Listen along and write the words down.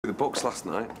the books last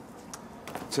night.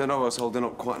 Turnover was holding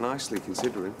up quite nicely,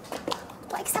 considering.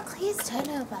 What exactly is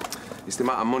turnover? It's the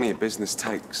amount of money a business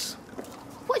takes.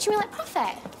 What do you mean, like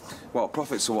profit? Well,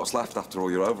 profits are what's left after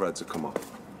all your overheads have come off.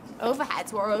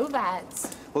 Overheads? What are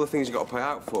overheads? All the things you got to pay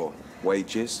out for.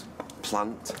 Wages,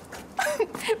 plant.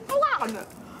 Plant?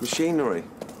 Machinery,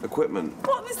 equipment.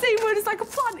 What, the same word as like a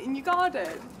plant in your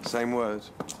garden? Same word.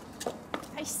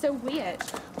 That's so weird.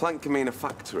 Plant can mean a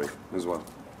factory as well.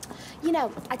 You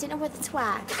know, I didn't know whether to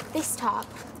wear this top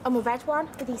and the red one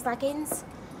with these leggings.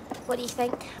 What do you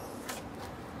think?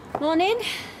 Morning.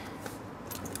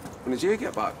 When did you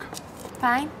get back?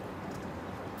 Fine.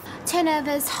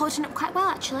 Turnover's holding up quite well,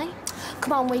 actually.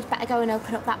 Come on, we'd better go and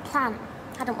open up that plant,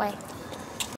 hadn't we?